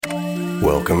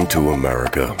Welcome to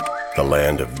America, the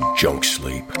land of junk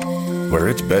sleep, where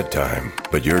it's bedtime,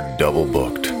 but you're double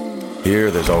booked. Here,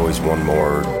 there's always one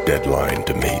more deadline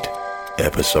to meet,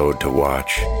 episode to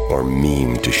watch, or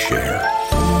meme to share.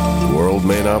 The world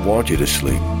may not want you to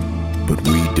sleep, but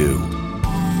we do.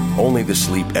 Only the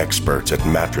sleep experts at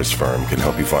Mattress Firm can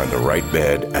help you find the right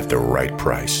bed at the right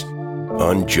price.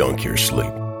 Unjunk your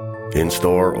sleep.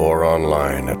 In-store or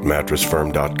online at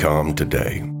mattressfirm.com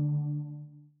today.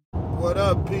 What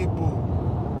up, people?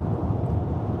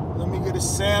 Let me get a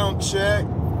sound check.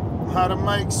 How the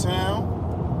mic sound?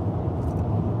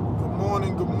 Good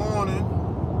morning, good morning.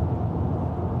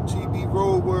 TBV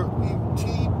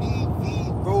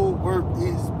Roadwork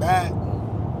is back.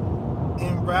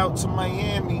 En route to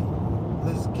Miami.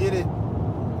 Let's get it.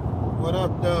 What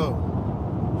up, though?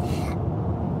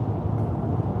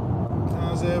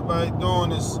 How's everybody doing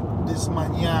this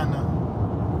mañana?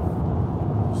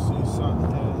 See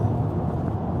something here.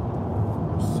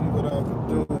 See what I can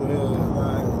do here.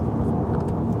 Like,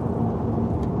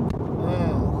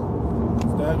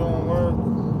 is that gonna work?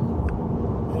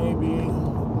 Maybe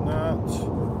not.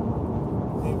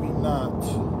 Maybe not.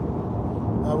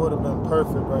 That would have been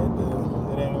perfect right there.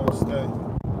 It ain't gonna stay.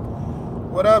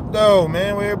 What up, though,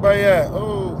 man? Where everybody at?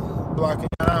 Oh, blocking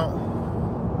out.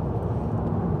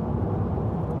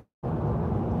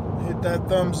 Hit that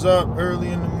thumbs up early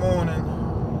in the morning.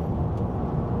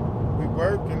 We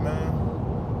working, man.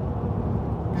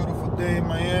 Beautiful day in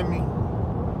Miami,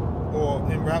 or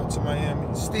en route to Miami.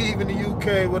 Steve in the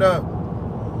UK, what up?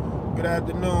 Good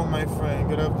afternoon, my friend.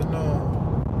 Good afternoon.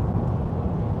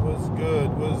 What's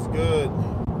good? What's good?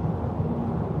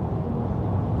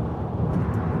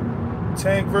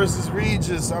 Tank versus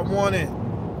Regis. I want it.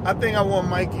 I think I want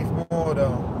Mikey more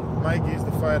though. Mikey's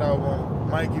the fight I want.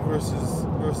 Mikey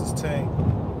versus Tank.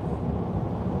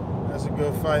 That's a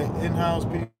good fight. In-house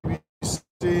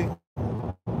PBC.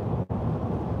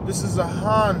 This is a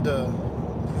Honda.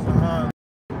 A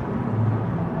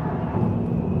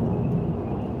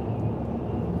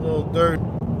little dirt.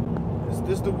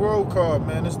 This the road car,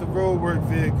 man. It's the road work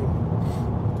vehicle.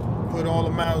 Put all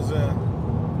the miles in.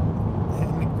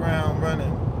 Hitting the ground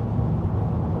running.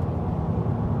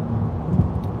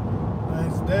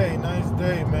 Nice day,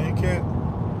 man.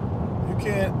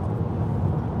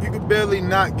 You can barely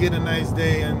not get a nice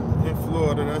day in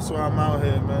Florida. That's why I'm out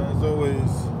here, man. It's always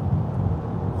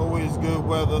good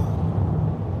weather.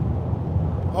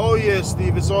 Oh yeah,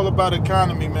 Steve, it's all about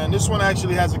economy, man. This one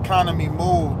actually has economy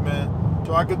mode, man.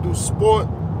 So I could do sport,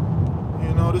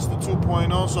 this is the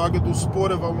 2.0, so I could do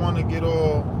sport if I want to get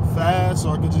all fast,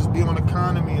 or I could just be on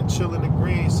economy and chill in the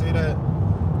green, say that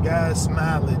gas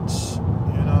mileage,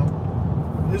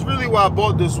 It's really why I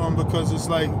bought this one, because it's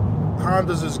like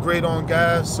Honda's is great on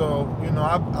gas, so,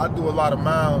 I do a lot of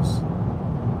miles.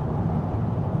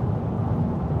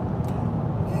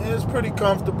 Yeah, it's pretty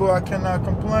comfortable. I cannot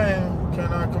complain.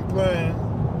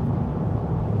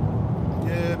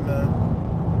 Yeah, man.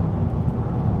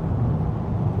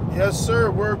 Yes, sir.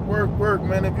 Work,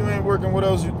 man. If you ain't working, what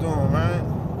else you doing, right?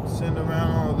 Sitting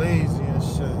around all lazy and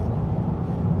shit.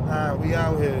 Nah, we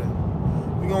out here.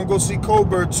 We gonna go see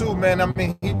Colbert too, man. I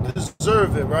mean, he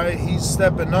deserve it, right? He's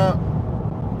stepping up.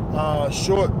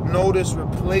 Short notice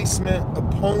replacement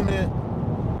opponent.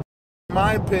 In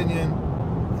my opinion,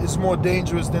 is more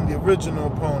dangerous than the original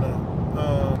opponent.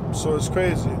 So it's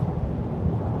crazy.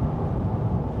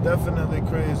 Definitely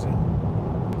crazy.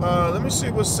 Let me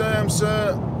see what Sam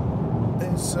said.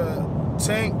 He said,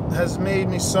 Tank has made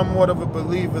me somewhat of a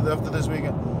believer after this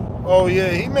weekend. Oh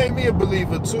yeah, he made me a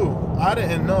believer too. I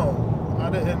didn't know.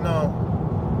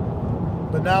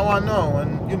 But now I know,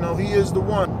 and he is the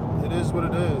one. It is what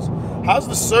it is. How's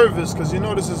the service? Because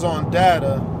this is on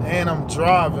data, and I'm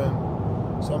driving.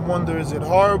 So I'm wondering, is it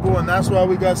horrible, and that's why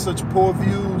we got such poor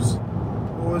views?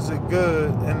 Or is it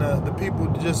good, and the people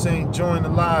just ain't joined the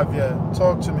live yet?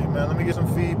 Talk to me, man. Let me get some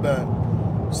feedback.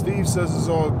 Steve says it's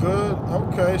all good.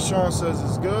 Okay, Sean says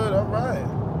it's good. All right.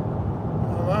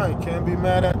 Can't be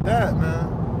mad at that, man.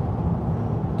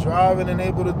 Driving and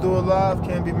able to do it live,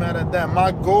 can't be mad at that.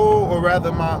 My goal, or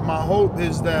rather my hope,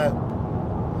 is that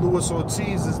Luis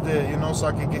Ortiz is there, so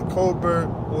I can get Colbert,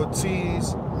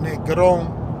 Ortiz, Negron,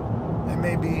 and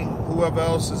maybe whoever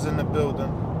else is in the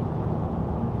building.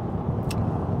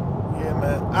 Yeah,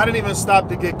 man. I didn't even stop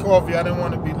to get coffee. I didn't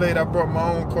want to be late. I brought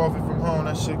my own coffee from home.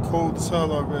 That shit cold as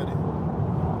hell already.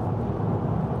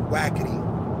 Wackety.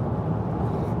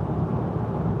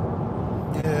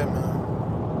 Yeah, man.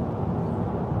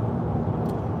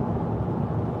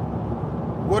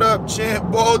 What up, champ?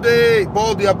 Baldy,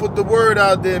 I put the word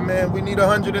out there, man. We need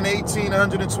 118,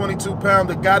 122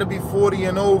 pounder. Got to be 40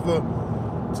 and over.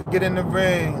 to get in the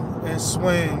ring and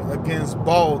swing against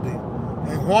Baldy.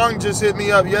 And Huang just hit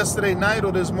me up yesterday night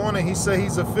or this morning. He said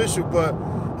he's official, but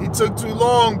he took too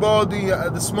long, Baldy.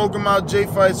 The Smoke 'em Out J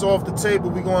fight's off the table.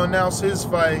 We're going to announce his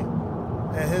fight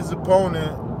and his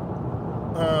opponent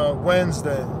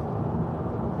Wednesday.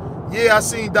 Yeah, I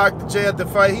seen Dr. J at the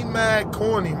fight. He mad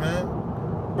corny, man.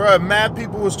 Bruh, mad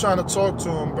people was trying to talk to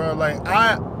him, bruh. Like,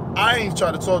 I ain't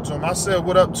trying to talk to him. I said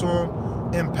what up to him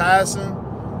in passing.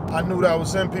 I knew that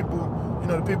was him. People, you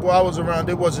know, the people I was around,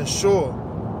 they wasn't sure.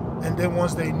 And then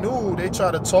once they knew, they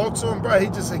tried to talk to him, bruh. He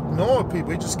just ignored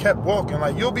people. He just kept walking.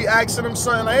 Like, you'll be asking him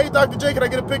something like, hey, Dr. J, can I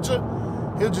get a picture?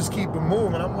 He'll just keep it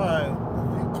moving. I'm like,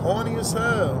 he corny as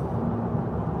hell.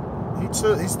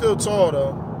 He's still tall,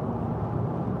 though.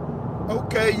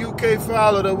 Okay, UK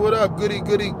Fowler, what up? Goody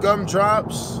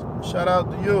Gumdrops. Shout out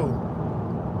to you.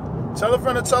 Tell a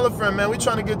friend, man. We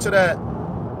trying to get to that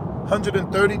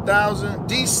 130,000.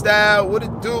 D-Style, what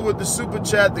it do with the super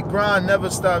chat? The grind never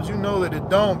stops. You know that it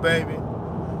don't, baby.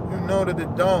 You know that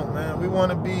it don't, man. We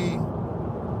want to be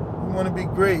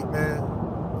great, man.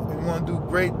 We want to do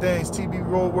great things. TB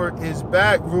Roadwork is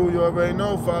back. Rule, you already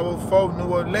know. 504 New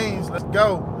Orleans. Let's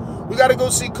go. We got to go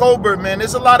see Colbert, man.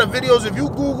 There's a lot of videos. If you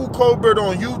Google Colbert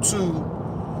on YouTube,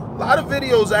 a lot of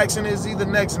videos asking is he the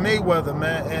next Mayweather,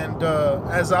 man. And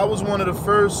as I was one of the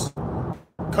first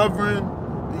covering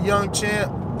the young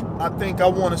champ, I think I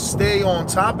want to stay on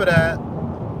top of that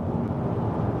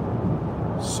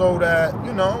so that,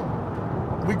 you know,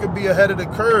 we could be ahead of the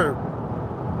curve.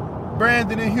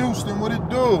 Brandon in Houston, what it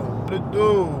do?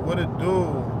 What it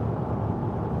do?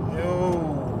 Yo.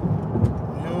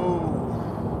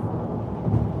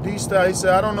 D-Style, he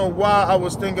said, I don't know why I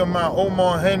was thinking about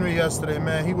Omar Henry yesterday,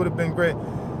 man. He would have been great.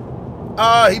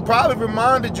 He probably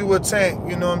reminded you of Tank,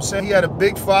 you know what I'm saying? He had a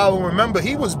big following. Remember,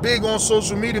 he was big on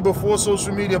social media before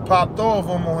social media popped off,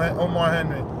 Omar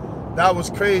Henry. That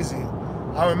was crazy.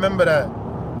 I remember that.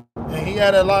 And he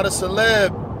had a lot of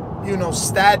celeb, you know,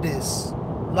 status.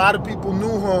 A lot of people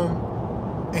knew him,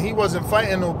 and he wasn't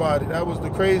fighting nobody. That was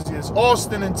the craziest.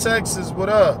 Austin in Texas, what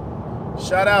up?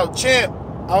 Shout out, Champ.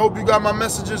 I hope you got my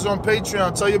messages on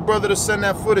Patreon. Tell your brother to send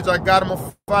that footage. I got him a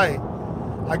fight.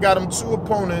 I got him 2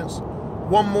 opponents,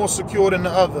 one more secure than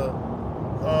the other.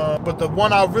 But the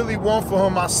one I really want for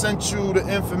him, I sent you the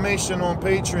information on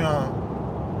Patreon.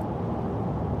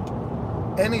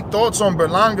 Any thoughts on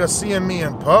Berlanga seeing me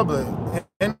in public?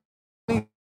 Any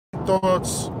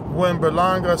thoughts when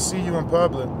Berlanga see you in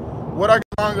public? What I got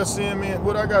Berlanga seeing me?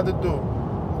 What I got to do?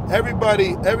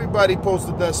 Everybody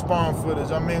posted that spawn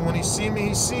footage. I mean, when he see me,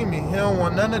 he see me. He don't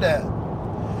want none of that.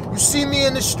 You see me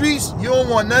in the streets, you don't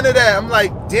want none of that. I'm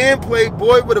like, damn,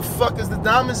 Playboy, where the fuck is the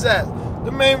diamonds at?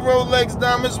 The main Rolex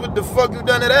diamonds, what the fuck you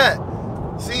done to that?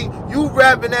 See, you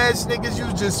rapping ass niggas, you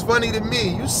just funny to me.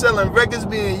 You selling records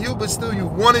being you, but still you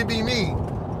want to be me.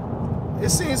 It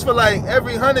seems for like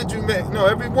every 100 you make, no,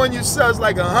 every one you sell is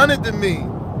like 100 to me.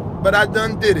 But I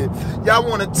done did it. Y'all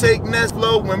want to take Ness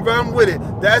Flow and run with it.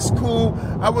 That's cool.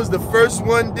 I was the first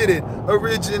one did it.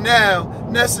 Original.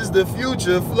 Ness is the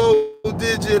future. Flow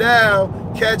digital.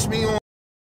 Catch me on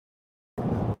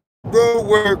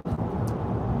Roadwork.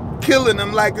 Killing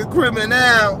them like a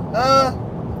criminal.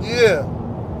 Yeah.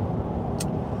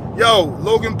 Yo,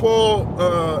 Logan Paul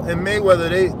and Mayweather,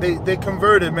 they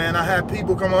converted, man. I had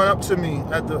people coming up to me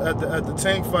at the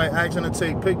Tank fight asking to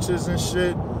take pictures and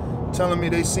shit, telling me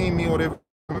they seen me or they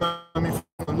remember me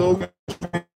from the Logan.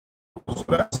 So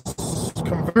that's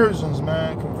conversions,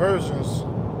 man. Conversions.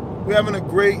 We're having a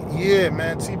great year,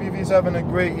 man. TBV's having a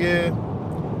great year.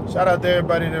 Shout out to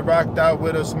everybody that rocked out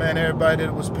with us, man. Everybody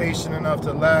that was patient enough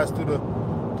to last through the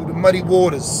muddy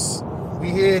waters. We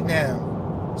here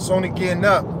now. It's only getting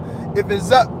up. If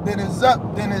it's up, then it's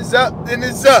up, then it's up, then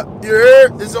it's up. You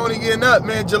heard? It's only getting up,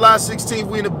 man. July 16th,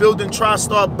 we in the building.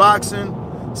 TriStar Boxing,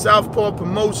 Southpaw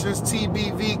Promotions,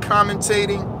 TBV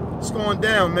commentating. It's going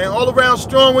down, man. All around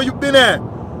strong. Where you been at?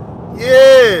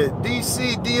 Yeah,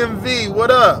 DC, DMV,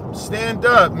 what up? Stand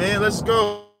up, man. Let's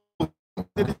go.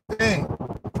 Did the thing.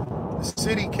 The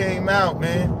city came out,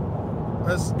 man.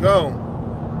 Let's go.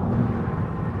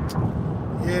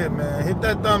 Yeah, man. Hit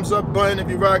that thumbs up button if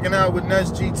you're rocking out with Ness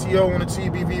GTO on the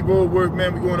TBV Roadwork,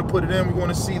 man. We're going to put it in. We're going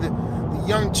to see the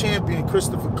young champion,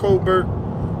 Christopher Colbert.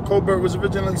 Colbert was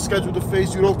originally scheduled to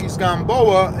face Yuroki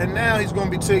Gamboa, and now he's going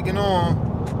to be taking on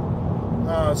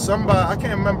somebody. I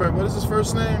can't remember. What is his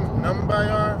first name?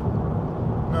 Numbayar?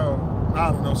 No,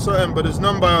 I don't know. Something, but it's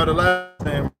Numbayar, the last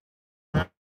name.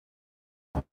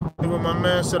 What my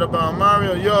man said about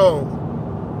Mario.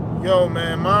 Yo,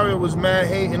 man, Mario was mad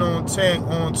hating on Tank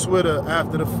on Twitter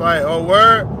after the fight. Oh,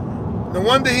 word? No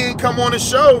wonder he didn't come on the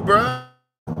show, bruh.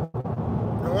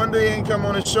 No wonder he ain't come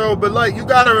on the show. But like, you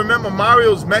gotta remember,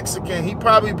 Mario's Mexican. He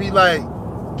probably be like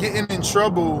getting in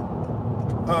trouble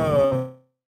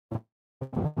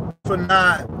for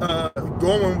not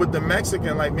going with the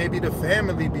Mexican. Like maybe the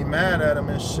family be mad at him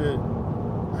and shit.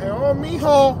 Like, oh,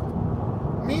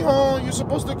 mijo, you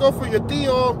supposed to go for your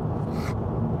tío.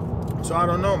 So I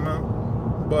don't know, man.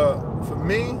 But for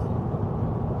me,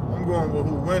 I'm going with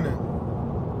who winning.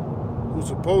 Who's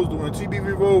supposed to win.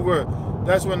 TBV Rover,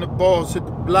 that's when the balls hit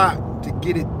the block to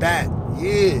get it back.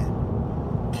 Yeah.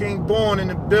 King Born in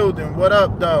the building. What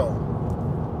up, dog?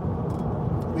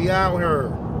 We out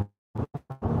here.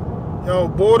 Yo,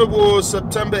 Border Wars,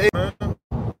 September 8th, man.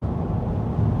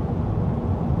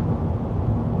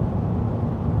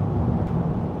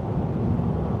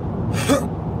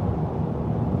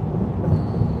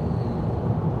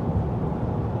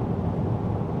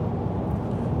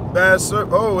 Bad sir.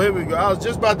 Oh, here we go. I was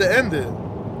just about to end it.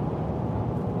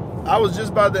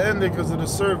 Because of the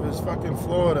service. Fucking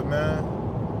Florida, man.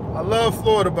 I love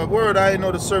Florida, but word, I didn't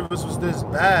know the service was this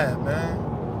bad, man.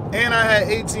 And I had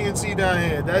AT&T down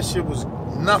here. That shit was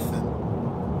nothing.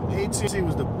 AT&T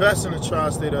was the best in the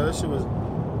tri-state. That shit was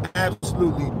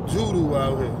absolutely doo-doo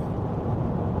out here.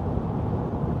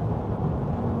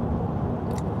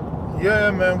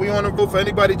 Yeah, man, we on the road. For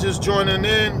anybody just joining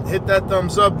in, hit that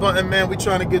thumbs up button, man. We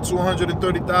trying to get to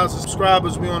 130,000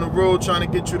 subscribers. We on the road trying to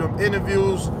get you them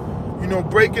interviews. You know,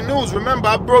 breaking news. Remember,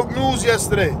 I broke news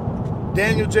yesterday.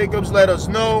 Daniel Jacobs let us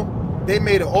know they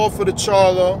made an offer to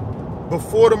Charlo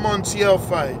before the Montiel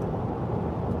fight.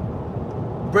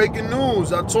 Breaking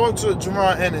news. I talked to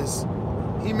Jamar Ennis.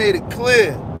 He made it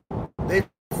clear they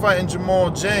fighting Jamal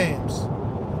James.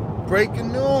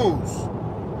 Breaking news.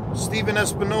 Steven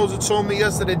Espinoza told me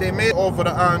yesterday they made an offer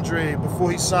to Andre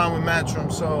before he signed with Matchroom.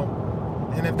 So,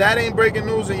 and if that ain't breaking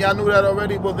news and y'all knew that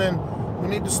already, well then we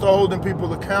need to start holding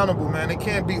people accountable, man. It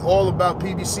can't be all about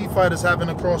PBC fighters having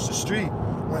to cross the street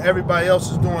when everybody else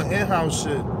is doing in-house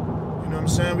shit. You know what I'm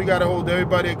saying? We got to hold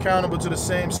everybody accountable to the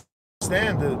same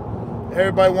standard.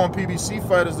 Everybody want PBC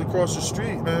fighters to cross the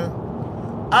street, man.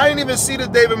 I ain't even see the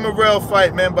David Morrell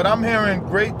fight, man, but I'm hearing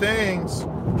great things.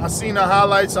 I seen the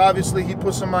highlights. Obviously, he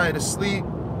put somebody to sleep.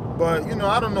 But, you know,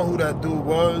 I don't know who that dude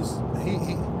was.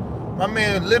 My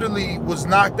man literally was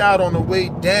knocked out on the way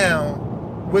down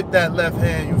with that left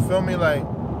hand. You feel me? Like,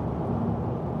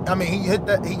 I mean, he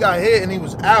got hit and he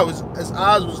was out. His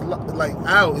eyes was like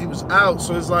out. He was out.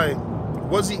 So it's like,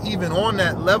 was he even on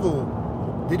that level?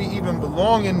 Did he even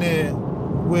belong in there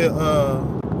with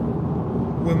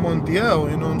Montiel?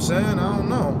 You know what I'm saying? I don't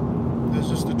know. That's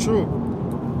just the truth.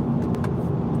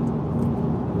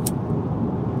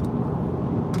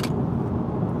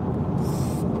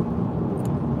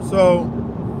 So,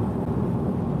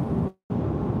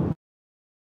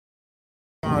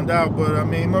 found out, but I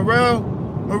mean,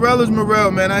 Morrell is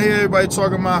Morrell, man. I hear everybody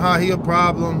talking about how he a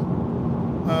problem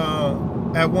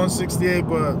at 168,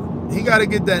 but he got to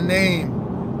get that name.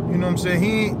 You know what I'm saying?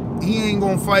 He ain't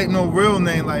gonna fight no real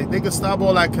name. Like, they could stop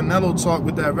all that Canelo talk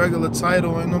with that regular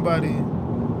title. Ain't nobody,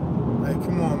 like,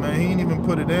 come on, man. He ain't even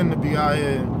put it in to be out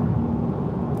here.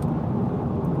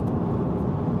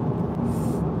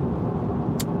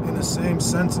 The same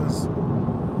sentence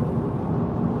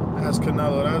as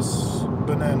Canelo. That's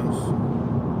bananas.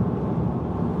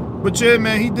 But yeah,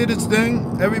 man, he did his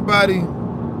thing. Everybody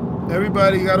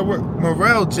got to work.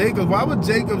 Morrell, Jacobs. Why would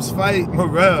Jacobs fight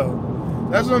Morrell?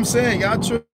 That's what I'm saying. Y'all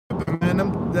tripping,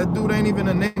 man. That dude ain't even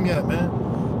a name yet, man.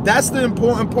 That's the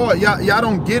important part. Y'all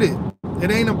don't get it.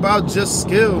 It ain't about just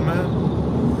skill, man.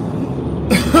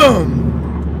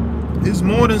 It's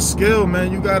more than skill,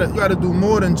 man. You gotta do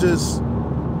more than just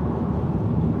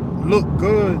look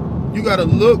good. You gotta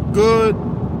look good,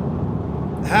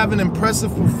 have an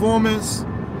impressive performance,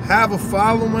 have a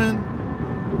following.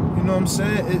 You know what I'm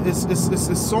saying? It's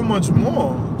so much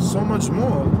more. So much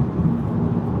more.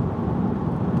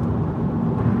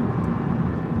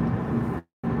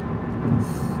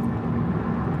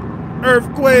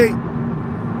 Earthquake.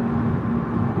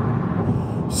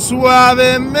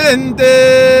 Suavemente.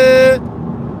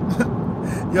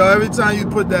 Yo, every time you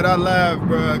put that, I laugh,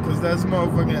 bro, because that's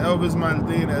motherfucking Elvis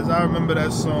Martinez. I remember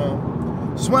that song.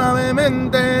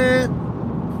 Suavemente.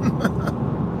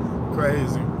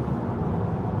 Crazy.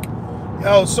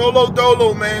 Yo, Solo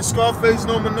Dolo, man. Scarface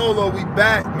no Manolo. We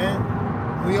back, man.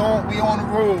 We on the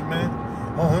road, man.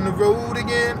 On the road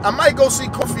again. I might go see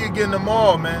Kofi again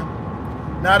tomorrow, man.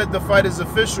 Now that the fight is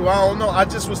official, I don't know. I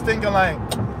just was thinking, like,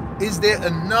 is there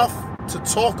enough to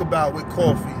talk about with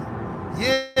Kofi?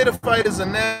 Yeah, the fight is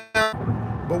announced,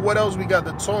 but what else we got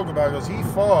to talk about? Because he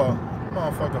far.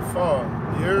 Motherfucker far.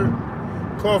 You heard?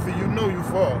 Kofi, you know you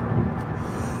far.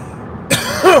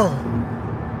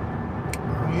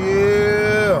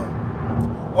 Yeah.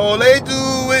 All they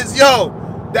do is, yo,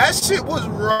 that shit was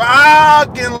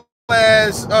rocking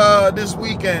this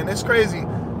weekend. It's crazy.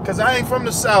 Cause I ain't from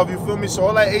the South, you feel me? So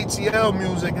all that ATL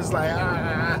music is like,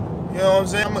 you know what I'm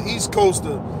saying? I'm an East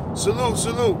Coaster. Salute.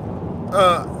 Who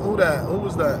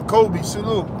was that? Kobe,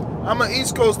 salute. I'm an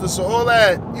East Coaster, so all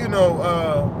that, you know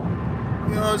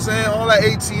what I'm saying? All that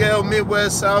ATL,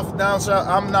 Midwest, South, down South,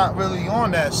 I'm not really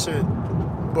on that shit.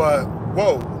 But,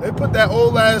 whoa, they put that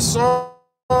old ass song,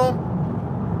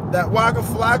 that Waka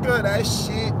Flocka, that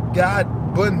shit got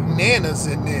bananas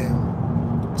in there.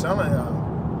 I'm telling y'all.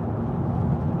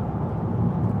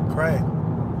 Cray.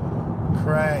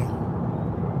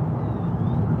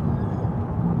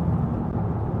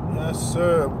 Yes,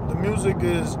 sir. The music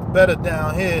is better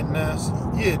down here, Ness.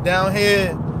 Yeah, down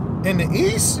here in the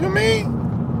East, you mean?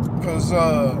 Because,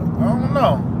 I don't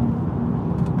know.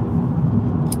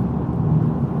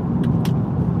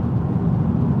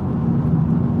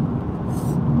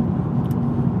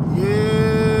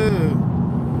 Yeah.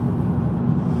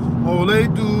 All they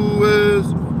do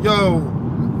is, yo,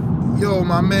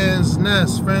 my man's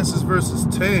Ness, Francis versus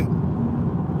Tank.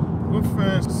 What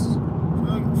Francis?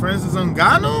 Francis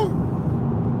Ngannou?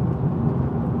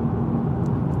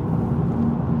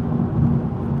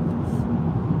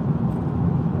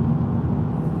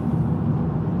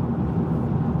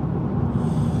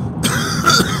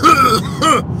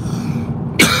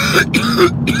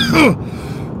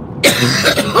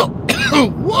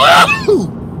 Whoa!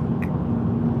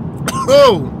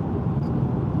 Oh!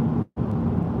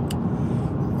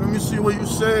 Let me see what you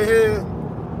say here.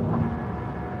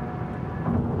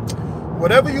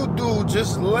 Whatever you do,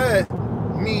 just let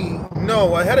me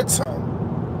know ahead of time.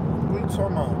 What are you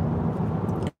talking about?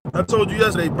 I told you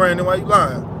yesterday, Brandon, why you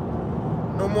lying?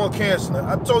 No more canceling.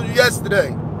 I told you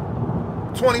yesterday.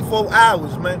 24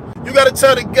 hours, man. You gotta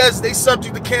tell the guests they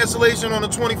subject to cancellation on a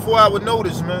 24-hour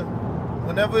notice, man.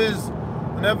 Whenever it's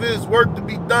work to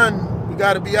be done, we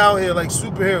gotta be out here like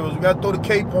superheroes. We gotta throw the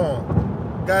cape on.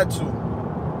 Got to.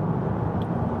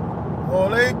 All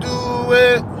they do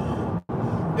is...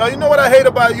 Yo, you know what I hate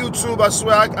about YouTube? I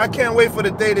swear, I can't wait for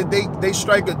the day that they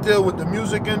strike a deal with the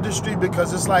music industry,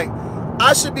 because it's like,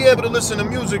 I should be able to listen to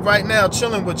music right now,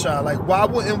 chilling with y'all. Like, why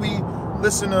wouldn't we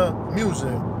listen to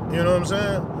music? You know what I'm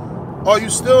saying? Are you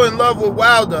still in love with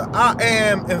Wilder? I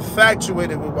am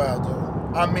infatuated with Wilder.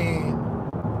 I mean,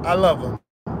 I love him.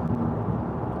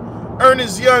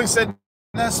 Ernest Young said,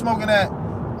 not smoking that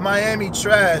Miami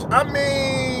trash. I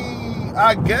mean,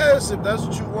 I guess if that's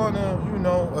what you want to,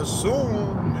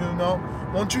 assume,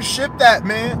 won't you ship that,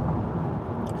 man?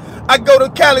 I go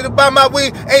to Cali to buy my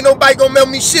weed. Ain't nobody gonna mail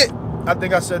me shit. I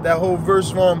think I said that whole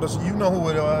verse wrong, but you know who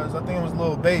it was. I think it was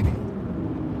Lil Baby.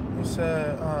 He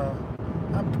said, I'm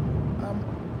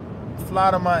fly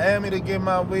to Miami to get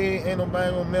my weed. Ain't nobody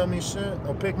gonna mail me shit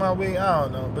or pick my weed. I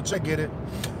don't know, but you get it.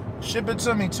 Ship it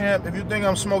to me, champ. If you think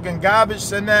I'm smoking garbage,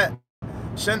 send that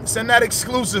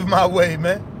exclusive my way,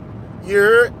 man. You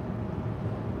heard?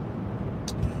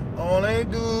 All they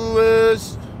do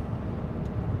is,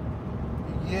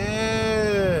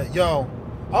 yeah. Yo,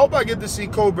 I hope I get to see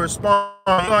Cobra spawn.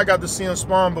 I got to see him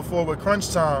spawn before with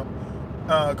Crunch Time.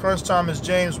 Crunch Time is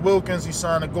James Wilkins. He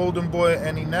signed a Golden Boy,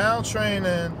 and he now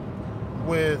training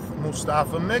with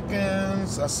Mustafa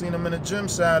Mickens. I seen him in the gym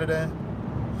Saturday.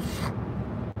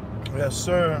 Yes,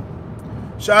 sir.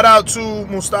 Shout out to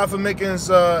Mustafa Mickens,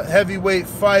 heavyweight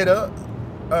fighter,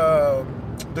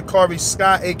 Dakari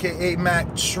Scott, a.k.a.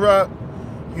 Mac Truck.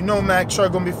 You know Mac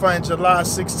Truck going to be fighting July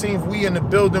 16th. We in the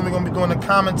building. We're going to be doing the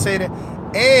commentating.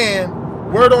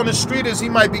 And word on the street is he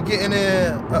might be getting in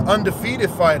an undefeated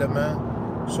fighter, man.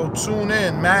 So tune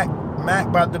in. Mac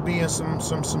about to be in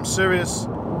some serious,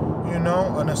 in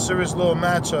a serious little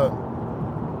matchup.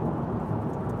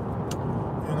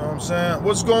 You know what I'm saying?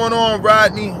 What's going on,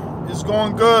 Rodney? It's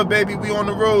going good, baby. We on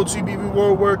the road. TBV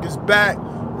World Work is back.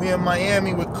 We in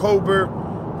Miami with Cobra.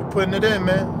 We putting it in,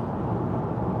 man.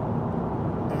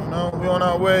 We on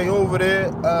our way over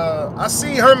there. I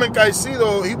see Herman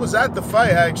Caicedo. He was at the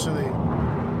fight, actually.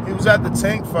 He was at the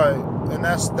Tank fight. And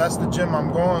that's the gym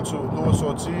I'm going to, Luis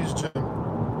Ortiz gym.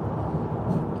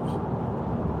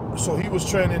 So he was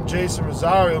training Jason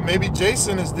Rosario. Maybe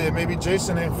Jason is there. Maybe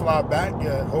Jason ain't fly back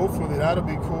yet. Hopefully, that'll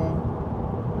be cool.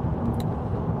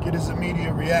 Get his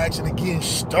immediate reaction and getting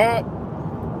stopped.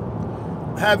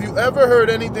 Have you ever heard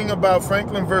anything about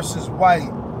Franklin versus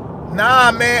White?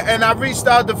 Nah, man. And I reached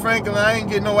out to Franklin. I ain't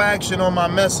get no action on my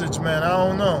message, man. I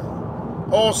don't know.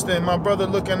 Austin, my brother,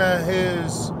 looking at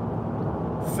his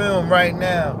film right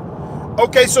now.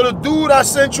 Okay, so the dude I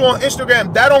sent you on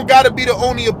Instagram, that don't gotta be the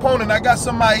only opponent. I got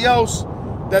somebody else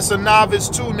that's a novice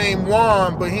too named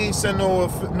Juan, but he ain't sent no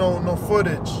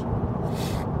footage.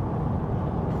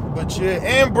 But yeah,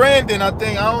 and Brandon, I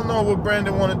don't know what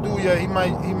Brandon want to do yet. He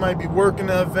might be working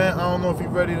the event. I don't know if he's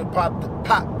ready to pop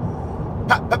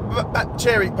that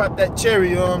cherry,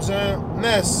 you know what I'm saying?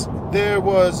 Ness, there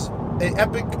was an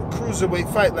epic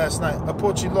cruiserweight fight last night.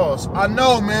 Apochi lost. I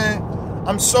know, man.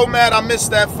 I'm so mad I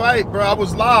missed that fight, bro. I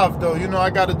was live though. You know, I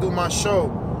got to do my show.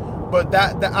 But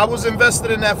that I was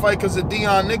invested in that fight because of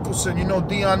Dion Nicholson. You know,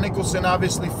 Dion Nicholson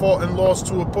obviously fought and lost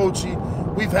to Apochi.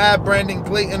 We've had Brandon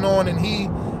Clayton on, and he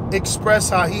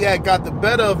expressed how he had got the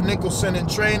better of Nicholson in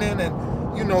training, and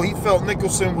you know, he felt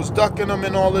Nicholson was ducking him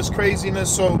and all this craziness.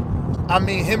 So I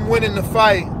mean, him winning the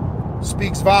fight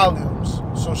speaks volumes.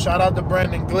 So shout out to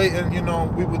Brandon Clayton. You know,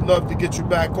 we would love to get you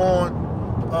back on.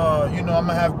 You know, I'm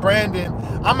gonna have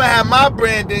my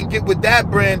Brandon get with that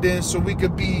Brandon so we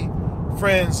could be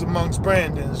friends amongst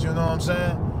Brandons, you know what I'm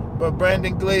saying? But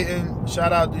Brandon Clayton,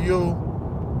 shout out to you.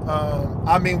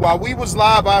 I mean, while we was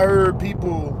live, I heard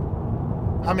people,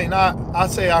 I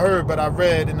heard, but I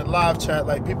read in the live chat,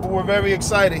 like, people were very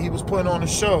excited. He was putting on a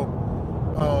show.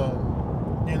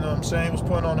 You know what I'm saying? He was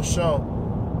putting on a show.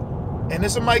 And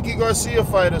it's a Mikey Garcia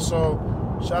fighter, so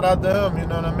shout out to him, you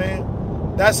know what I mean?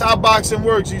 That's how boxing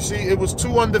works. You see, it was 2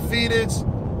 undefeateds.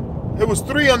 It was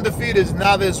 3 undefeateds,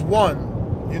 now there's 1.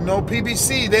 You know,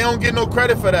 PBC, they don't get no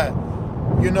credit for that.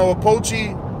 You know,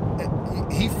 Apochi,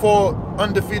 he fought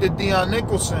undefeated Dion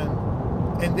Nicholson,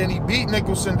 and then he beat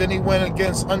Nicholson, then he went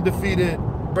against undefeated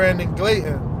Brandon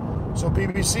Clayton. So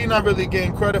PBC not really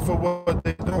getting credit for what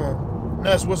they're doing. And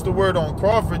that's what's the word on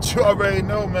Crawford. You already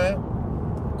know, man.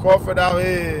 Crawford out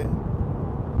here.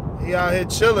 He out here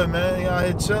chilling, man.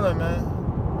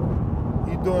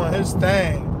 He doing his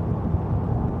thing.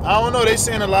 I don't know, they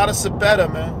saying a lot of Cepeda,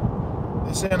 man.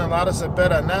 They're saying a lot of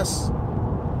Cepeda, and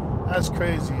that's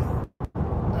crazy.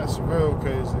 That's real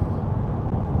crazy.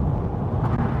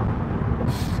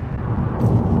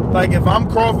 Like, if I'm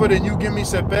Crawford and you give me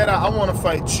Cepeda, I want to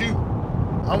fight you.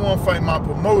 I want to fight my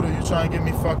promoter. You trying to give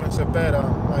me fucking Cepeda.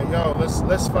 Like, yo,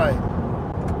 let's fight.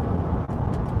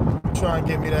 You trying to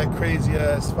give me that crazy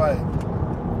ass fight.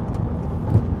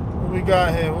 What we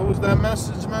got here? What was that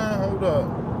message, man?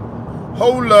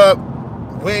 Hold up.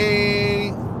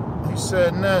 Wait. He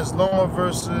said, Ness, Loma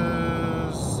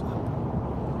versus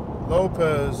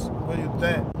Lopez. What do you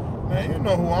think? Man, you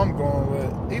know who I'm going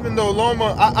with. Even though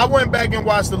Loma, I went back and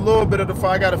watched a little bit of the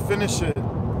fight. I got to finish it.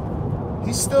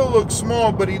 He still looked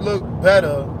small, but he looked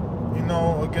better, you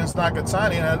know, against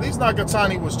Nakatani. And at least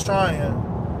Nakatani was trying.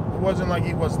 It wasn't like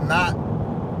he was not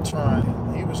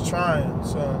trying. He was trying.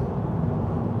 So,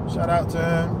 shout out to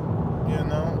him, you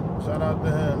know. Shout out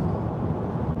to him.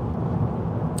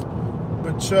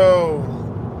 But yo,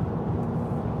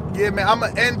 yeah, man, I'm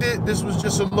going to end it. This was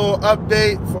just a little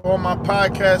update for all my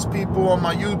podcast people, all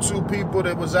my YouTube people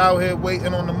that was out here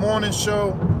waiting on the morning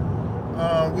show.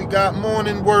 We got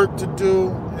morning work to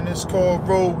do, and it's called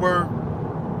road work.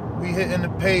 We hitting the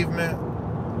pavement.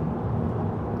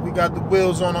 We got the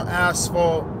wheels on the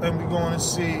asphalt, and we're going to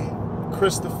see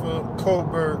Christopher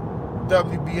Colbert,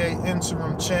 WBA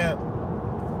interim champ.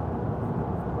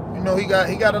 You know, he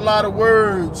got a lot of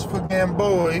words for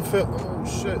Gamboa. He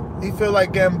feel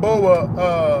like Gamboa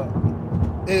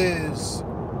is,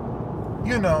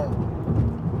 you know,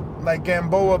 like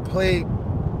Gamboa played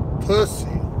pussy.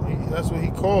 That's what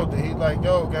he called it. He like,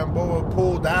 yo, Gamboa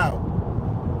pulled out. You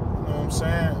know what I'm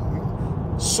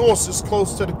saying? Sources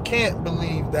close to the camp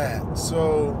believe that.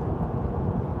 So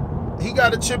he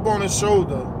got a chip on his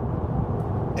shoulder.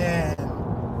 And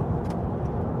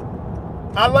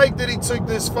I like that he took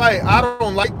this fight. I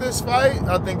don't like this fight.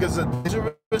 I think it's a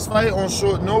dangerous fight on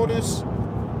short notice.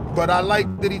 But I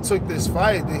like that he took this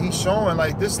fight, that he's showing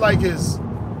like this, like his,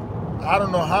 I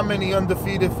don't know how many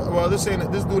undefeated. Well, this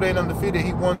dude ain't undefeated.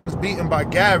 He once beaten by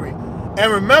Gary.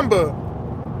 And remember,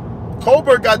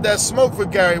 Colbert got that smoke for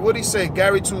Gary. What'd he say?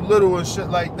 Gary too little and shit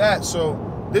like that. So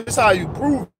this is how you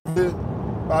prove it,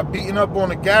 by beating up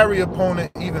on a Gary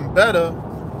opponent even better.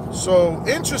 So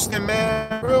interesting,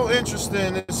 man. Real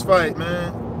interesting, this fight,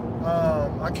 man.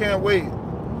 I can't wait.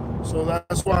 So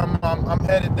that's why I'm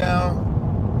headed down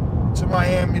to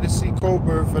Miami to see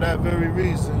Colbert for that very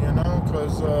reason, you know,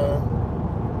 because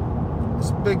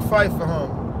it's a big fight for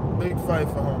him. Big fight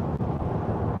for him.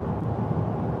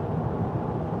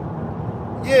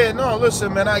 Yeah, no,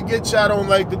 listen, man, I get y'all don't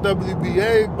like the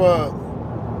WBA, but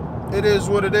it is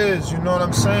what it is, you know what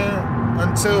I'm saying?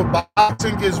 Until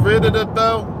boxing gets rid of the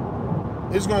belt,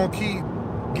 it's gonna keep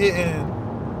getting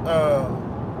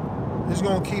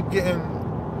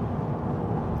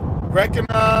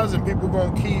recognized, and people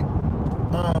gonna keep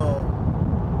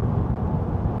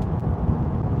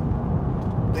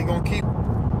They're going to keep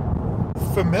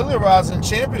familiarizing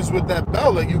champions with that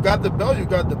belt. Like, you got the belt, you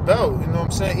got the belt. You know what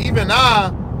I'm saying? Even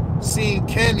I seen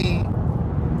Kenny,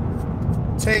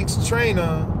 Tank's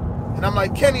trainer, and I'm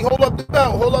like, Kenny, hold up the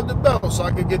belt, so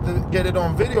I could get it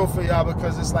on video for y'all,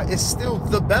 because it's like, it's still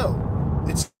the belt.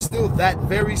 It's still that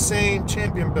very same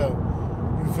champion belt.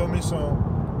 You feel me? So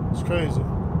it's crazy.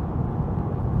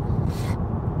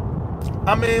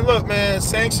 I mean, look, man,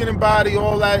 sanctioning body,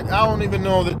 all that, I don't even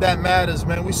know that matters,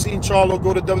 man. We seen Charlo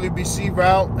go the WBC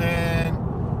route and,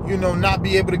 you know, not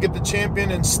be able to get the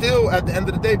champion, and still, at the end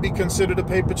of the day, be considered a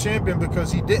paper champion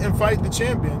because he didn't fight the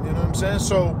champion. You know what I'm saying?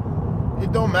 So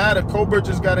it don't matter. Colbert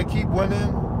just got to keep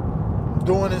winning,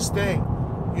 doing his thing.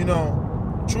 You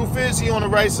know, truth is, he on the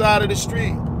right side of the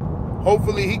street.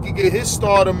 Hopefully he can get his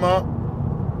stardom up.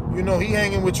 You know, he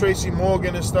hanging with Tracy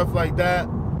Morgan and stuff like that.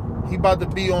 He about to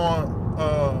be on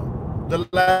The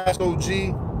Last OG.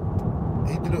 He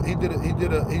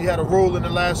had a role in The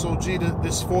Last OG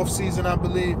this 4th season, I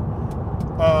believe.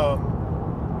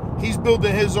 He's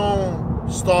building his own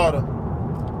stardom.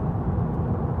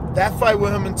 That fight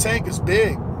with him and Tank is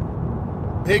big.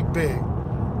 Big.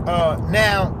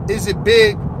 Now, is it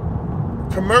big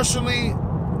commercially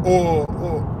or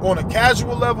on a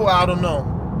casual level? I don't know.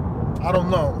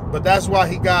 But that's why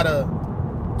he gotta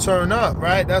turn up,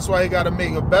 right? That's why he gotta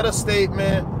make a better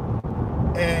statement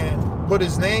and put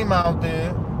his name out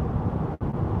there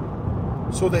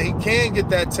so that he can get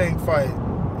that Tank fight.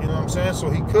 You know what I'm saying? So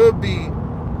he could be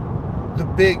the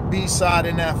big B-side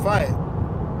in that fight.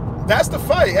 That's the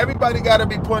fight. Everybody got to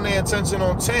be putting their attention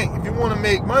on Tank. If you want to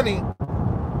make money,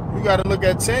 you got to look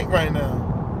at Tank right now.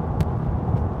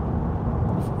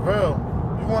 For real.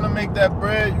 If you want to make that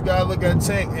bread, you got to look at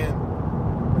Tank.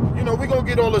 And, you know, we're going to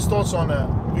get all his thoughts on that.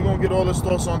 We're going to get all his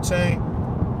thoughts on Tank.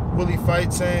 Will he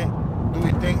fight Tank? Do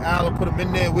we think Al will put him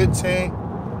in there with Tank?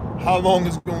 How long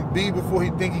is it going to be before he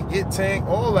think he get Tank?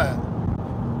 All that,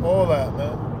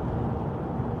 man.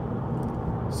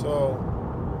 So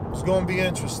it's going to be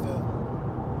interesting.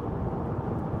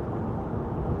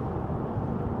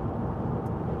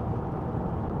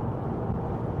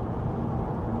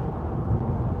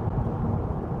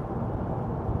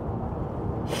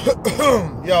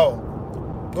 Yo,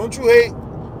 don't you hate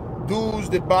dudes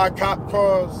that buy cop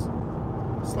cars?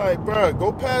 It's like, bro,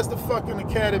 go past the fucking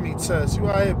academy test. You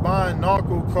out here buying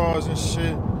narco cars and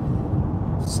shit,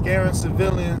 scaring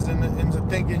civilians into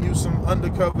thinking you some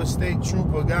undercover state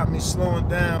trooper. Got me slowing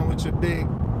down with your big,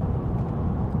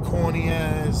 corny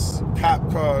ass cop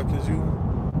car because you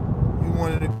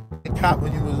wanted to be a cop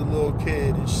when you was a little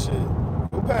kid and shit.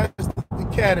 Go past the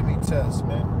academy test,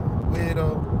 man.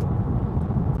 Weirdo.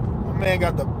 My man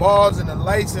got the bars and the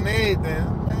lights and everything.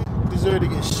 Man, deserve to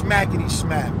get smackety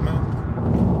smacked, man.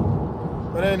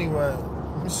 But anyway,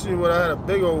 let me see what I had a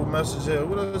big old message here.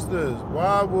 What is this?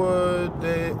 Why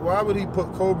would he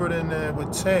put Colbert in there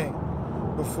with Tank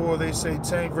before they say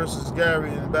Tank versus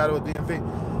Gary in the battle with DMV?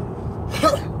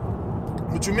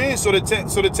 What you mean? So the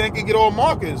Tank can get all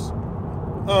markers.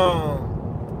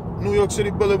 New York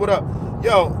City Bullet, what up?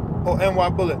 Yo, NY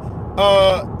Bullet.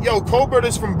 Yo, Colbert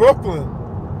is from Brooklyn.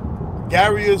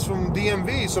 Gary is from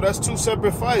DMV, so that's 2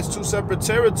 separate fights, 2 separate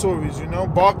territories, you know.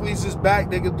 Barclays is back,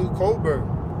 they could do Colbert.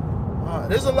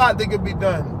 There's a lot that could be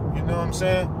done, you know what I'm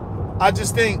saying? I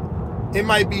just think it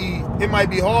might be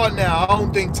hard now. I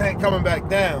don't think Tank coming back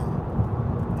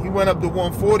down. He went up to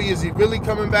 140. Is he really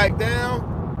coming back down?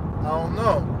 I don't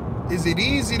know. Is it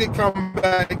easy to come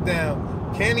back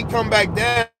down? Can he come back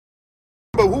down?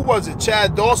 But who was it?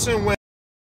 Chad Dawson went.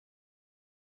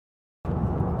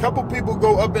 Couple people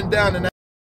go up and down in that,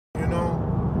 you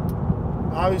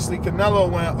know. Obviously Canelo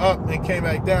went up and came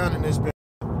back down, and it's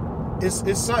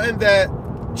something that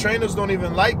trainers don't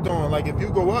even like doing. Like, if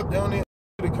you go up, they don't even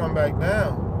to come back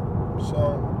down.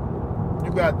 So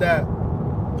you got that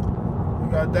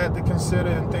to consider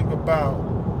and think about.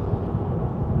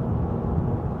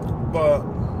 But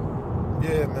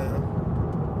yeah, man.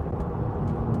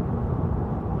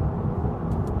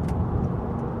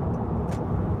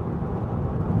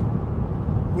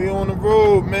 We on the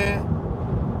road, man.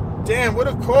 Damn, what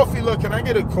a coffee look. Can I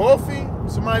get a coffee?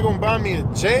 Somebody gonna buy me a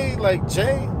J, like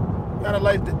J? Gotta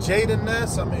like the J to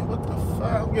Ness. I mean, what the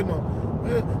fuck? I'm getting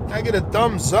can I get a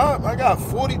thumbs up? I got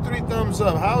 43 thumbs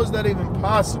up. How is that even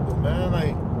possible, man?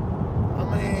 Like, I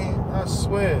mean, I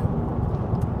swear.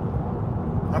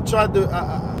 I tried to,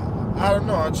 I don't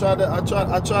know. I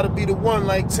try to be the one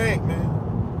like Tank, man. You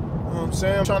know what I'm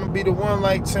saying? I'm trying to be the one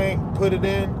like Tank, put it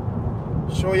in.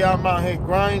 Show y'all I'm out here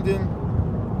grinding.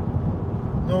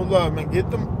 No love, man. Get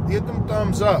them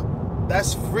thumbs up.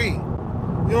 That's free.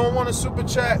 You don't want a super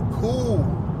chat? Cool.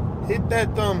 Hit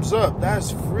that thumbs up.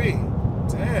 That's free.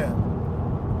 Damn.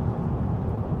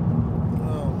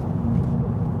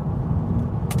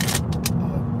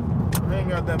 I ain't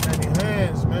got that many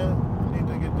hands, man. I need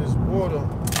to get this water.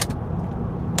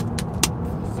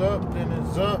 It's up, then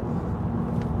it's up.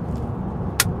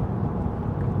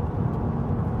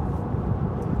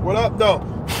 What up, though?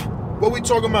 What we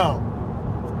talking about?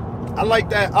 I like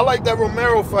that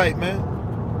Romero fight, man.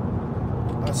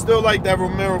 I still like that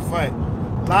Romero fight.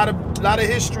 A lot of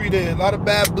history there. A lot of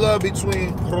bad blood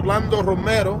between Rolando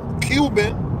Romero,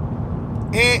 Cuban,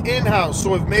 and in-house.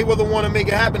 So if Mayweather want to make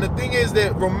it happen, the thing is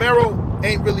that Romero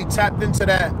ain't really tapped into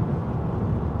that.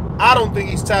 I don't think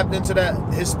he's tapped into that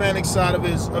Hispanic side of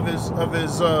his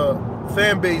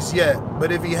fan base yet.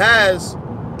 But if he has,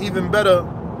 even better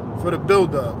for the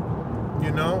build-up.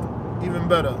 You know, even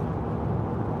better.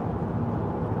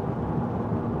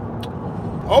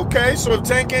 Okay, so if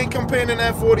Tank ain't campaigning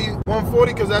at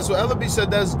 140, because that's what Ellaby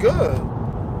said, that's good.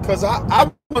 Because I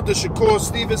want the Shakur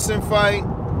Stevenson fight.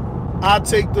 I'll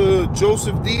take the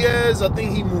Joseph Diaz. I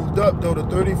think he moved up, though, to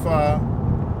 35.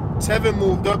 Tevin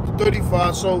moved up to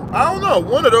 35. So, I don't know.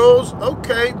 One of those.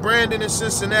 Okay, Brandon in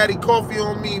Cincinnati. Coffee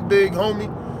on me, big homie.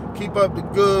 Keep up the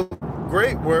good,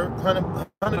 great work. 100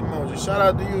 emojis. Shout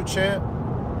out to you, champ.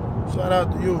 Shout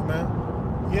out to you, man.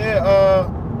 Yeah,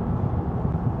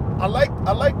 I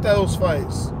like those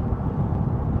fights.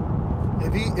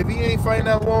 If he ain't fighting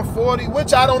at 140,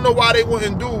 which I don't know why they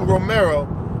wouldn't do Romero,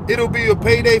 it'll be a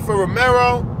payday for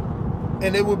Romero,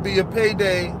 and it would be a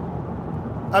payday.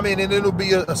 I mean, and it'll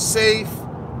be a safe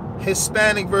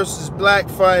Hispanic versus black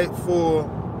fight for.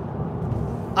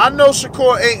 I know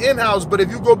Shakur ain't in-house, but if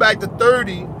you go back to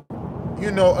 30, you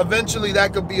know, eventually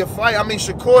that could be a fight. I mean,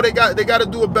 Shakur, they got to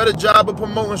do a better job of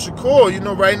promoting Shakur. You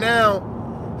know, right now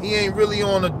he ain't really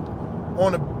on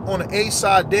an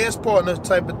A-side dance partner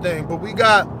type of thing. But we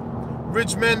got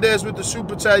Rich Mendez with the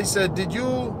super chat. He said, "Did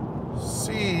you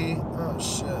see?" Oh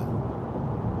shit.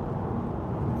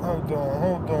 Hold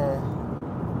on.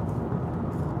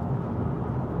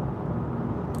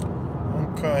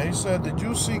 Okay, he said, "Did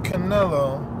you see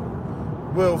Canelo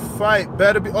will fight?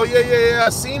 Better be." Oh yeah. I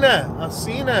seen that.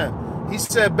 He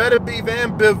said, "Better be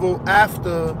Van Bivol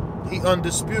after he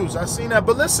undisputes." I seen that.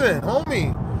 But listen,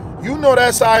 homie, you know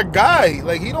that's our guy.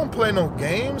 Like, he don't play no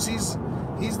games. He's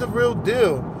the real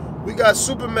deal. We got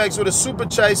Supermax with a super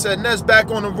chat. He said, "Ness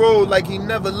back on the road like he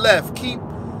never left.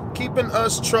 Keeping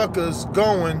us truckers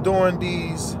going during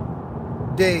these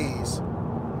days.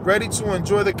 Ready to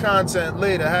enjoy the content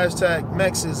later. Hashtag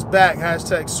Mex is back.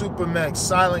 Hashtag Supermax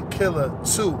Silent Killer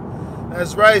 2.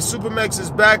 That's right. Supermax is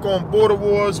back on Border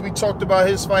Wars. We talked about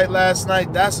his fight last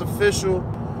night. That's official.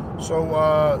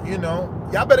 So, you know,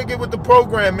 y'all better get with the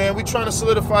program, man. We trying to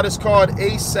solidify this card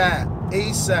ASAP.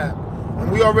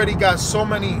 And we already got so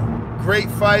many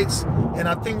great fights. And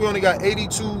I think we only got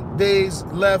 82 days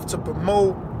left to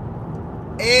promote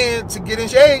and to get in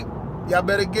shape. Y'all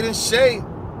better get in shape.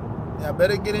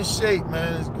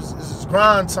 Man. It's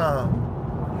grind time.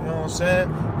 You know what I'm saying?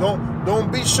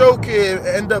 Don't be show kid and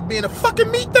end up being a fucking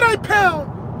meat that I pound.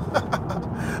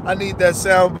 I need that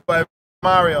sound by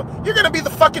Mario. You're gonna be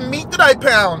the fucking meat that I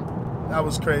pound. That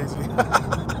was crazy.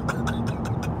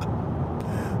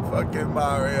 Fucking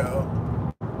Mario.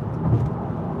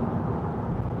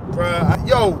 Bruh,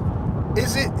 yo,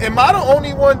 am I the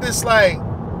only one that's like,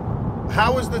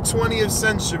 how is the 20th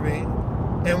century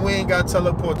and we ain't got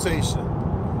teleportation?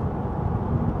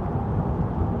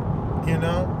 You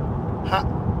know?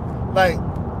 Like,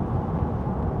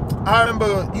 I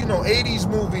remember, you know, 80s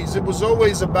movies, it was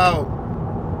always about,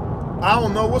 I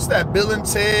don't know, what's that, Bill and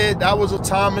Ted, that was a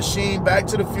time machine, Back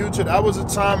to the Future, that was a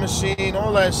time machine,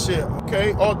 all that shit,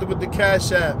 okay? Arthur with the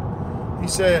Cash App, he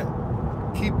said,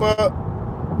 keep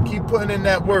putting in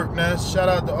that work, man. Shout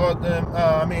out to Arthur,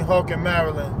 Hawk and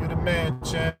Maryland, you're the man,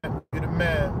 champ, you're the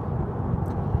man.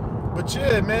 But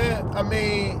yeah, man, I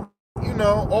mean, you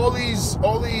know, all these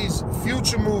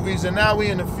future movies, and now we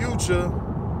in the future,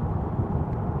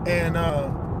 and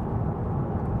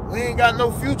we ain't got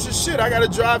no future shit. I gotta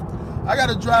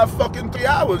drive fucking 3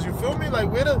 hours. You feel me?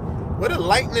 Like, where the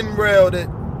lightning rail that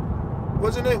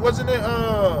wasn't it?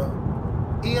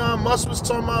 Elon Musk was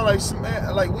talking about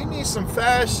like we need some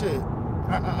fast shit.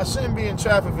 I shouldn't be in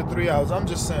traffic for 3 hours. I'm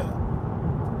just saying.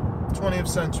 20th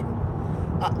century.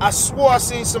 I swore I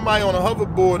seen somebody on a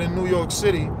hoverboard in New York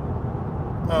City.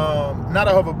 Not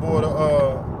a hoverboard.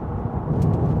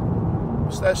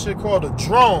 What's that shit called? A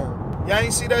drone. Y'all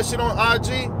ain't see that shit on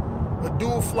IG? A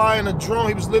dude flying a drone.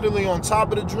 He was literally on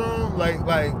top of the drone, like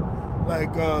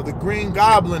the Green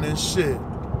Goblin and shit.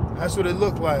 That's what it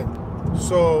looked like.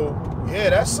 So yeah,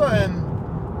 that's something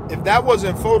if that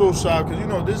wasn't Photoshop, because you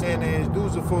know this day and age,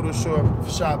 dudes will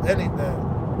Photoshop anything.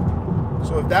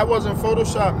 So if that wasn't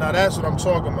Photoshop, now that's what I'm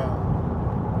talking about.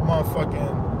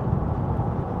 Motherfucking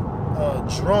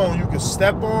drone you could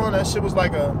step on. That shit was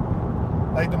like them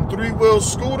 3-wheel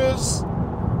scooters,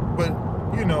 but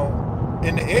you know,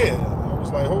 in the air. I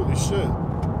was like, holy shit.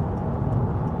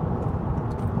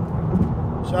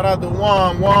 Shout out to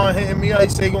Juan. Juan hitting me up. He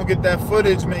say he gonna get that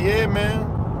footage, man. Yeah, man.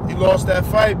 He lost that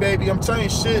fight, baby. I'm telling you,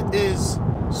 shit is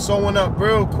sewing up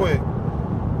real quick.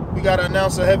 We gotta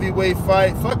announce a heavyweight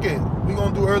fight. Fuck it. We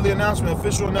gonna do early announcement,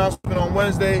 official announcement on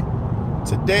Wednesday.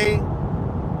 Today,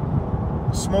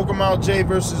 Smoke 'em Out Jay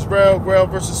versus Rel. Rel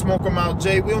versus Smoke 'em Out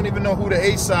Jay. We don't even know who the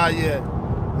A side yet.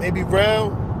 Maybe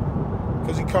Rel,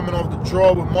 because he coming off the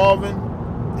draw with Marvin,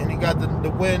 and he got the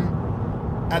win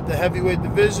at the heavyweight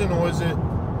division, or is it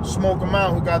Smoke 'em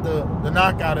Out who got the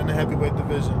knockout in the heavyweight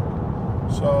division?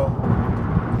 So,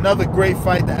 another great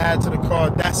fight to add to the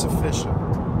card. That's official.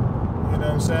 You know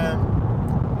what I'm saying?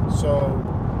 So,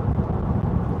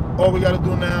 all we got to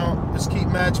do now is keep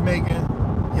matchmaking.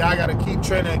 Y'all got to keep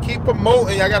training and keep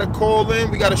promoting. Y'all got to call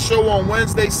in. We got a show on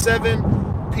Wednesday, 7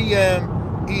 p.m.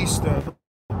 Eastern.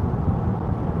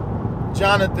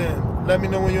 Jonathan, let me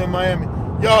know when you're in Miami.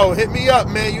 Yo, hit me up,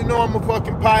 man. You know I'm a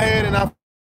fucking piehead, and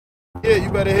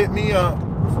you better hit me up.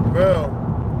 For real.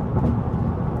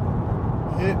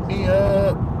 Hit me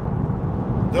up.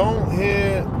 Don't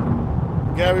hear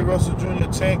Gary Russell Jr.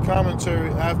 tank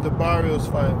commentary after Barrios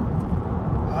fight.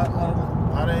 I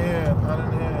didn't hear.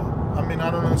 I mean, I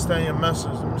don't understand your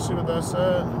message. Let me see what that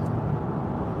said.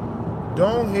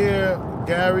 Don't hear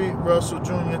Gary Russell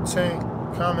Jr. tank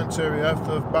commentary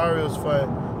after Barrios fight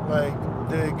like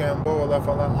did Gamboa left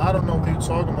a lot. I don't know what you're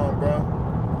talking about, bro.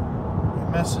 Your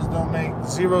message don't make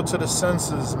zero to the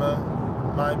senses, man.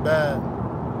 My bad.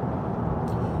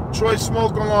 Troy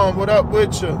Smoke Alarm, what up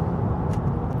with you?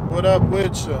 What up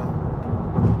with you?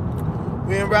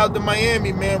 We en route to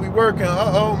Miami, man. We working.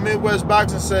 Midwest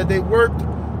Boxing said they worked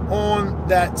on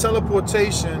that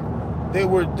teleportation. They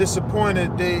were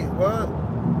disappointed. They worked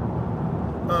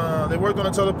on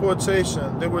the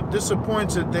teleportation. They were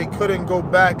disappointed they couldn't go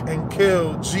back and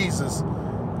kill Jesus.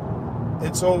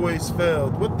 It's always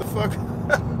failed. What the fuck?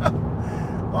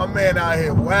 My man out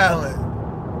here wilding.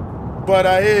 But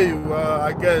I hear you,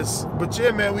 I guess. But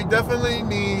yeah, man, we definitely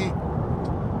need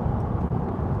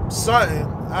something.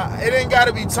 It ain't got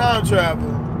to be time travel.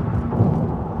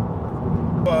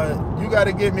 But you got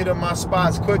to get me to my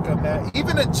spots quicker, man.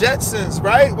 Even the Jetsons,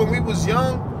 right? When we was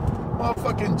young,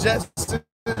 motherfucking Jetsons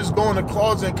just go in the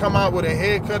closet and come out with a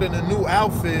haircut and a new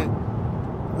outfit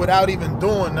without even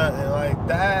doing nothing like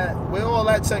that. Where all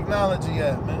that technology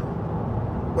at, man?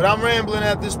 But I'm rambling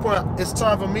at this point. It's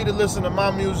time for me to listen to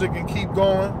my music and keep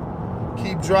going,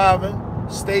 keep driving.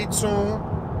 Stay tuned.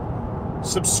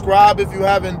 Subscribe if you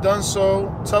haven't done so.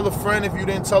 Tell a friend if you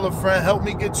didn't tell a friend. Help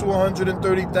me get to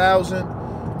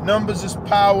 130,000. Numbers is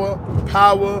power.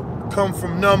 Power come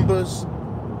from numbers.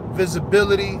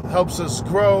 Visibility helps us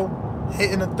grow.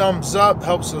 Hitting a thumbs up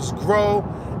helps us grow.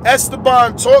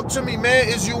 Esteban, talk to me, man.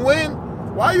 Is you in?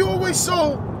 Why you always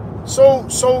so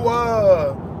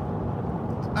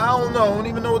I don't know. I don't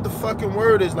even know what the fucking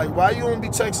word is. Like, why you don't be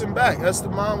texting back?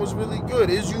 Esteban was really good.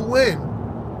 Is you in?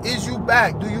 Is you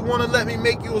back? Do you want to let me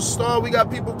make you a star? We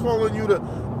got people calling you the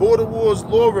Border Wars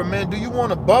Laura, man. Do you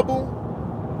want to bubble?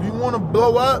 Do you want to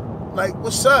blow up? Like,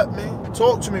 what's up, man?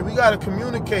 Talk to me. We got to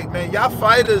communicate, man. Y'all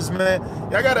fighters, man.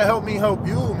 Y'all got to help me help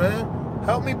you, man.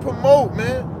 Help me promote,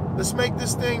 man. Let's make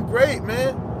this thing great,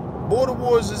 man. Border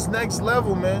Wars is next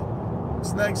level, man.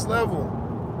 It's next level.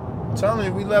 I'm telling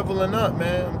you, we leveling up,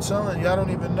 man. I'm telling you, I don't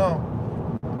even know.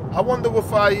 I wonder what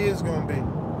 5 years going to be.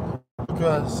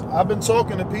 Because I've been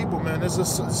talking to people, man. There's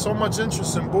so much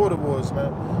interest in Border Wars,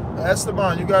 man.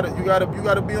 Esteban, you gotta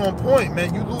be on point,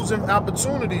 man. You losing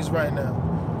opportunities right now.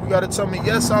 You gotta tell me,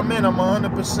 yes, I'm in. I'm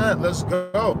 100%. Let's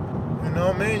go. You know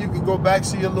what I mean? You could go back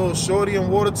to your little shorty in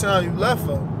Watertown. You left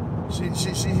her. She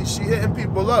hitting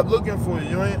people up looking for you.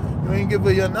 You ain't give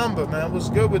her your number, man. What's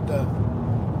good with that? You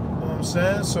know what I'm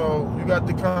saying? So you got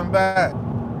to come back.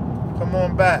 Come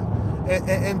on back.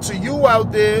 And to you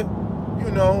out there,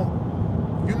 you know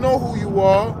who you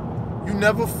are. You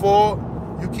never fought.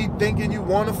 You keep thinking you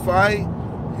want to fight.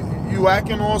 You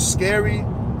acting all scary,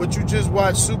 but you just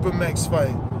watched Supermax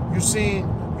fight. You seen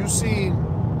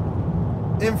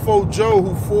Info Joe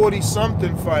who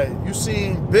 40-something fight. You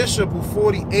seen Bishop who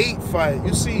 48 fight.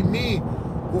 You seen me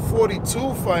who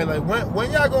 42 fight. Like,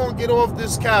 when y'all gonna get off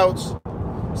this couch,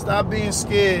 stop being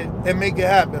scared and make it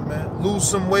happen, man. Lose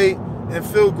some weight and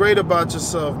feel great about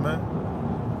yourself, man.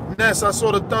 Ness, I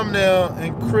saw the thumbnail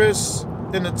and Chris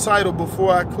in the title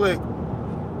before I clicked,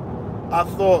 I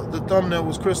thought the thumbnail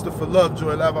was Christopher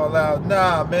Lovejoy, laugh out loud.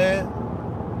 Nah, man.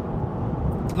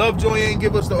 Lovejoy ain't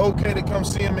give us the okay to come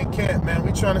see him in Kent, man.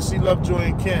 We trying to see Lovejoy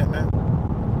in Kent, man.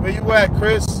 Where you at,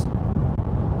 Chris?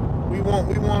 We want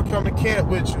to come to Kent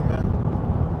with you, man.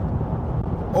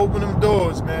 Open them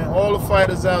doors, man. All the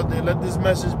fighters out there, let this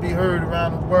message be heard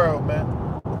around the world, man.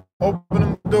 Open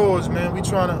them doors, man. We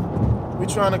trying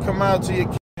to come out to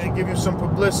you and give you some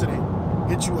publicity,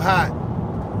 get you hot.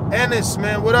 Ennis,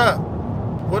 man, what up?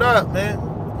 What up, man?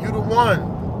 You the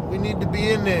one. We need to be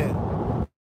in there.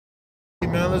 Hey,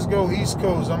 man, let's go East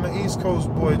Coast. I'm an East Coast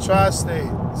boy. Tri-State.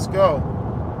 Let's go.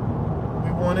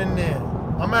 We want in there.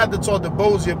 I'm gonna have to talk to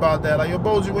Bozy about that. Like, yo,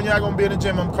 Bozy, when y'all gonna be in the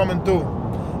gym, I'm coming through.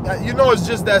 You know, it's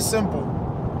just that simple.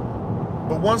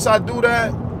 But once I do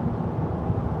that,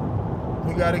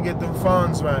 we gotta get them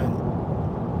funds right.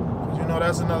 Cause you know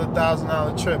that's another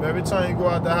 $1,000 trip. Every time you go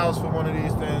out the house for one of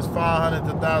these things, $500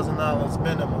 to $1,000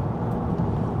 minimum.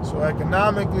 So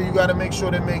economically, you gotta make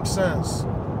sure they make sense.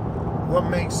 What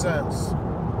makes sense?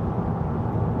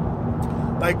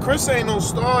 Like Chris ain't no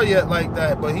star yet like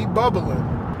that, but he bubbling.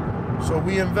 So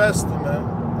we invested,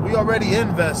 man. We already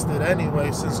invested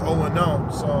anyway since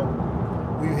 0-0. So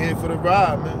we here for the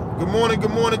ride, man. Good morning,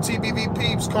 TBV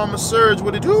peeps. Karma Surge,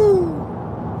 what it do?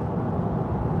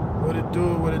 What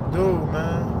it do,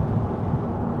 man?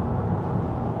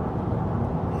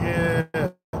 Yeah.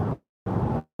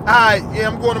 Alright, yeah,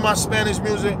 I'm going to my Spanish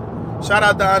music. Shout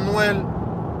out to Anuel.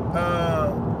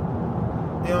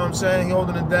 You know what I'm saying? He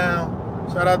holding it down.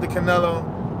 Shout out to Canelo,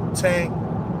 Tank,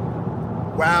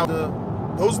 Wilder.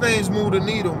 Those names move the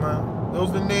needle, man. Those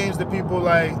are the names that people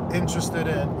like interested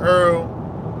in. Earl,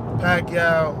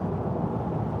 Pacquiao.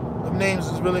 Them names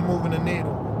is really moving the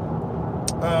needle.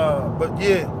 But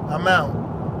yeah, I'm out.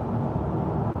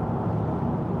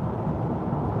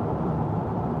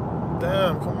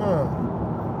 Damn, come on.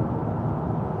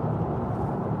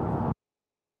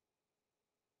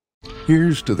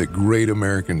 Here's to the great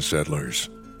American settlers,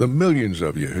 the millions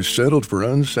of you who settled for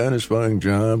unsatisfying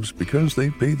jobs because they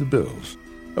pay the bills.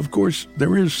 Of course,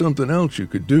 there is something else you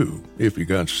could do if you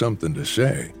got something to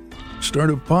say. Start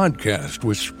a podcast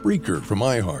with Spreaker from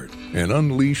iHeart and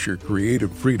unleash your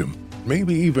creative freedom.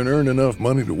 Maybe even earn enough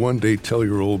money to one day tell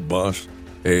your old boss,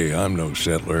 hey, I'm no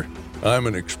settler, I'm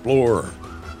an explorer.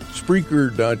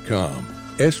 Spreaker.com,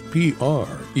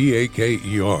 Spreaker.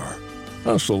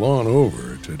 Hustle on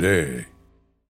over today.